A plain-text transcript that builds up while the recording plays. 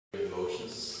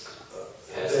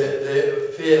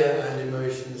fear and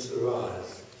emotions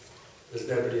arise. There's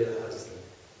nobody that has them.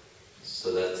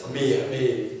 So that's Me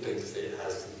thinks it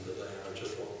has them, but they are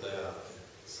just what they are.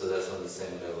 So that's on the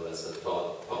same level as a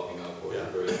thought popping up or Yeah.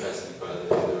 very passing by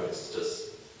the window. It's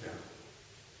just. Yeah.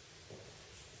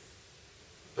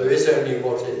 There is only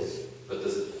what is. But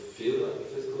does it feel like a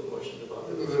physical emotion about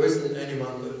it? There isn't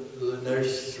anyone that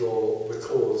notices or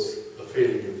records a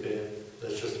feeling of fear.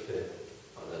 There's just fear.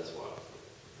 Oh, that's wild.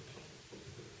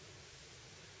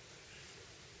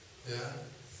 Yeah.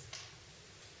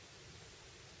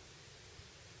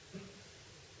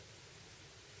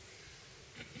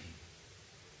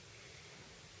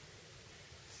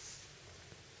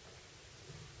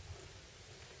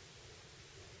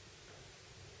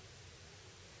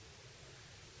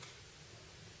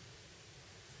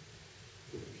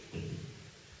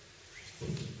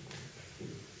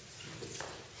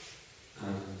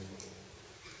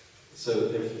 So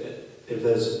if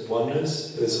there's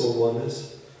oneness, there's all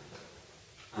oneness.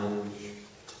 I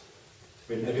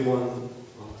mean, everyone,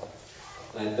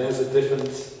 like there's a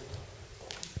different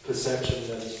perception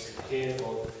than here.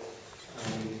 Or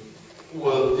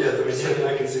Well, yeah, there is.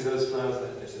 I can see those flowers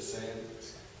that it's the same.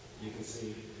 You can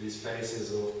see these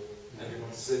faces, or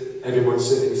everyone's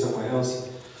sitting somewhere else.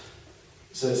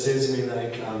 So it seems to me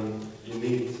like you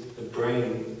need the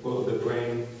brain, well, the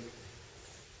brain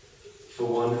for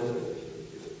one.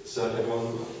 So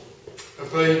everyone. A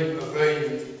brain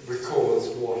records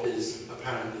what is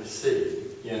apparently seen.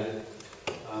 Yeah.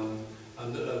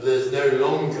 And there's no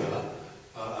longer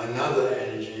another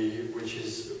energy which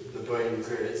is the brain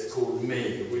creates called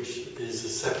me, which is a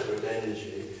separate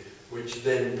energy, which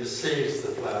then perceives the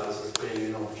flowers as being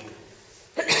an object.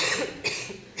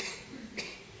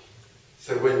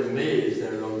 So when the me is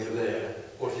no longer there,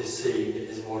 what is seen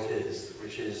is what is,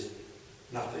 which is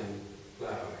nothing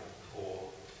flowery, or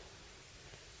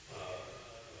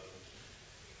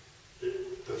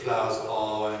the flowers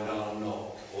are and are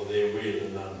not, or they're real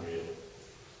and unreal.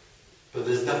 But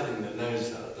there's nothing that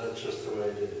knows that. That's just the way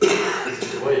it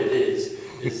is. The way it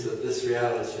is that this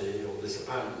reality, or this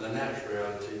apparent, the natural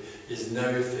reality, is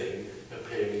no thing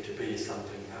appearing to be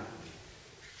something happening.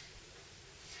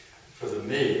 For the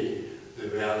me, the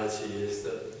reality is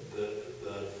that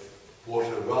what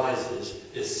arises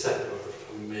is separate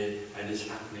from me and is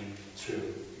happening to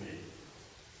me.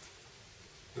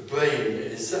 The brain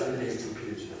is only a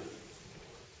computer,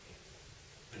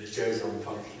 and it goes on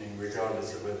functioning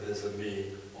regardless of whether there's a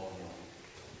me or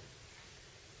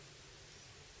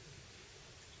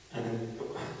not. And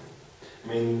I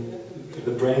mean,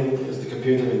 the brain is the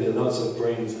computer. I mean, there are lots of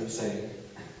brains, let's say,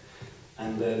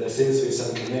 and there seems to be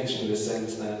some connection in the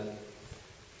sense that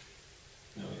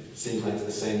it seems like it's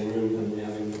the same room and we're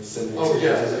having similar. Oh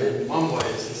yeah, in one way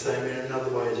it's the same, in another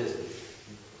way it isn't.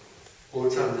 All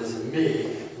the time there's a me,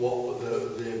 what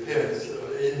the appearance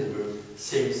in the room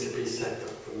seems to be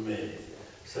separate from me.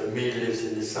 So me lives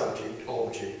in the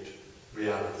subject-object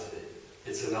reality.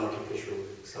 It's an artificial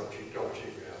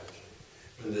subject-object reality.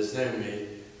 When there's no me,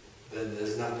 then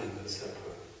there's nothing that's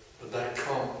separate. But that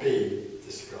can't be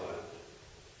described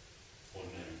or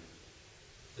known.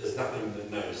 There's nothing that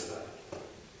knows that.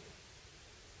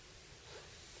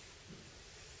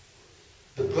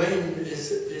 The brain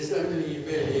is only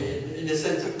really, in a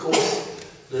sense, of course,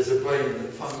 there's a brain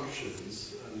that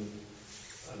functions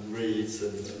and reads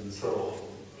and so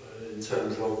on, in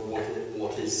terms of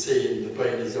what is seen. The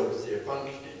brain is obviously a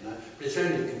function in that, but it's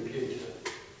only a computer.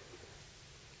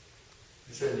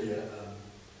 It's only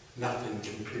nothing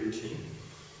computing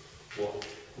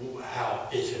how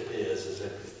it appears as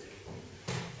everything.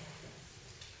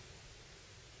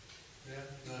 Yeah,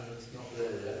 no, it's not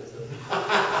there yet, is it?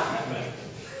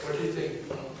 What do you think?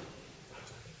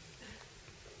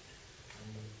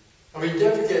 I mean,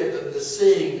 don't forget that the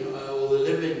seeing or the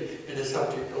living in a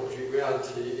subject-object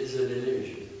reality is an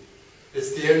illusion.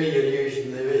 It's the only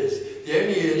illusion there is. The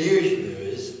only illusion there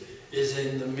is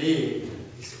in the me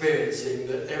experiencing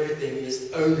that everything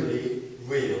is only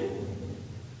real.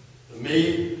 The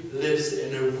me lives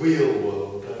in a real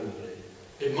world only.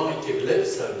 It might give lip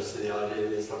service to the idea that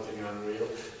there's something unreal,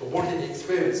 but what it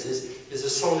experiences is a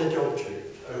solid object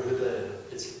over there.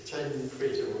 It's 10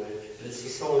 feet away, and it's a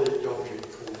solid object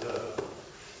called her.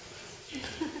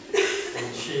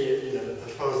 And she,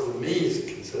 as far as the me is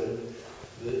concerned,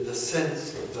 the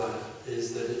sense of that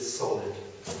is that it's solid.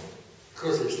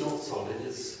 Because it's not solid,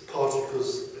 it's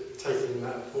particles taking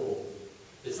that form.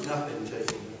 It's nothing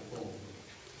taking that form.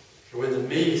 So when the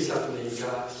me suddenly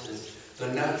collapses, the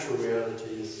natural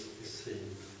reality is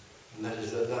seen. And that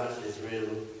is real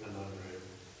and unreal.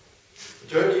 But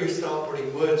don't you start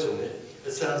putting words on it,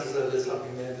 It sounds as though there's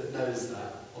something there that knows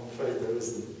that. I'm afraid there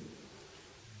isn't.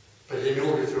 But in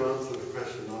order to answer the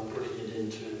question, I'm putting it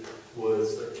into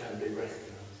words that can be recognised.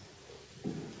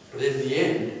 But in the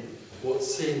end,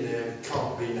 what's seen there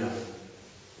can't be known.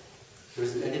 There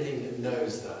isn't anything that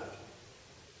knows that.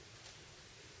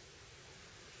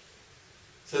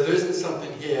 So there isn't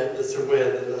something here that's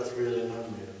aware that that's real and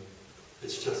unreal.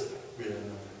 It's just real and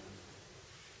unreal.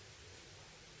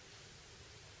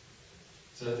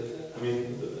 So, I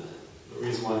mean, the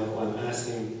reason why I'm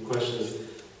asking questions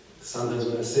is sometimes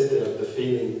when I sit there, the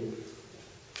feeling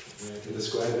I can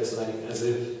describe it as like as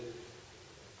if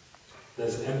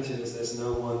there's emptiness, there's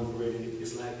no one really.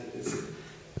 It's like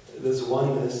there's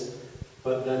oneness,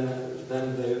 but then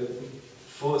the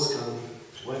thoughts come.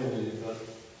 Wait a minute, but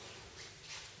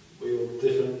we're all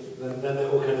different. Then there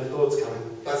all kind of thoughts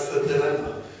come. That's the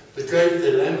dilemma. The great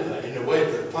dilemma, in a way,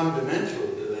 the fundamental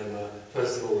dilemma,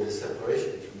 first of all, is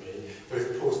separation from me. But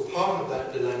of course, part of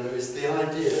that dilemma is the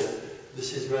idea,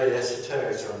 this is very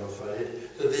esoteric, I'm afraid,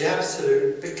 that the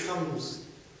absolute becomes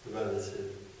the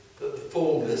relative. That the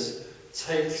formless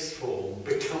takes form,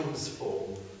 becomes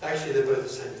form. Actually, they're both the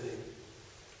same thing.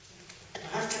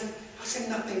 How can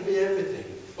nothing be everything?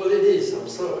 Well, it is, I'm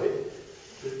sorry.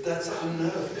 But that's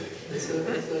unnerving.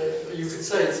 You could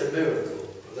say it's a miracle,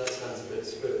 but that sounds a bit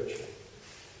spiritual.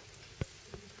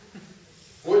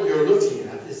 What you're looking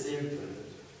at is the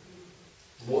infinite.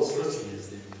 What's looking is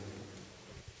the infinite.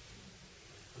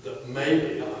 That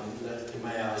maybe,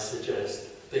 may I suggest,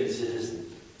 thinks it isn't.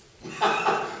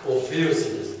 Or feels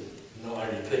it isn't. Not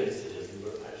only thinks it isn't,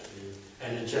 but actually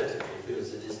energetically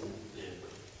feels it isn't the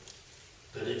infinite.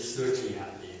 That it's looking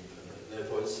at the infinite,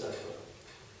 therefore it's separate.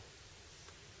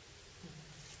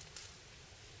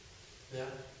 Yeah?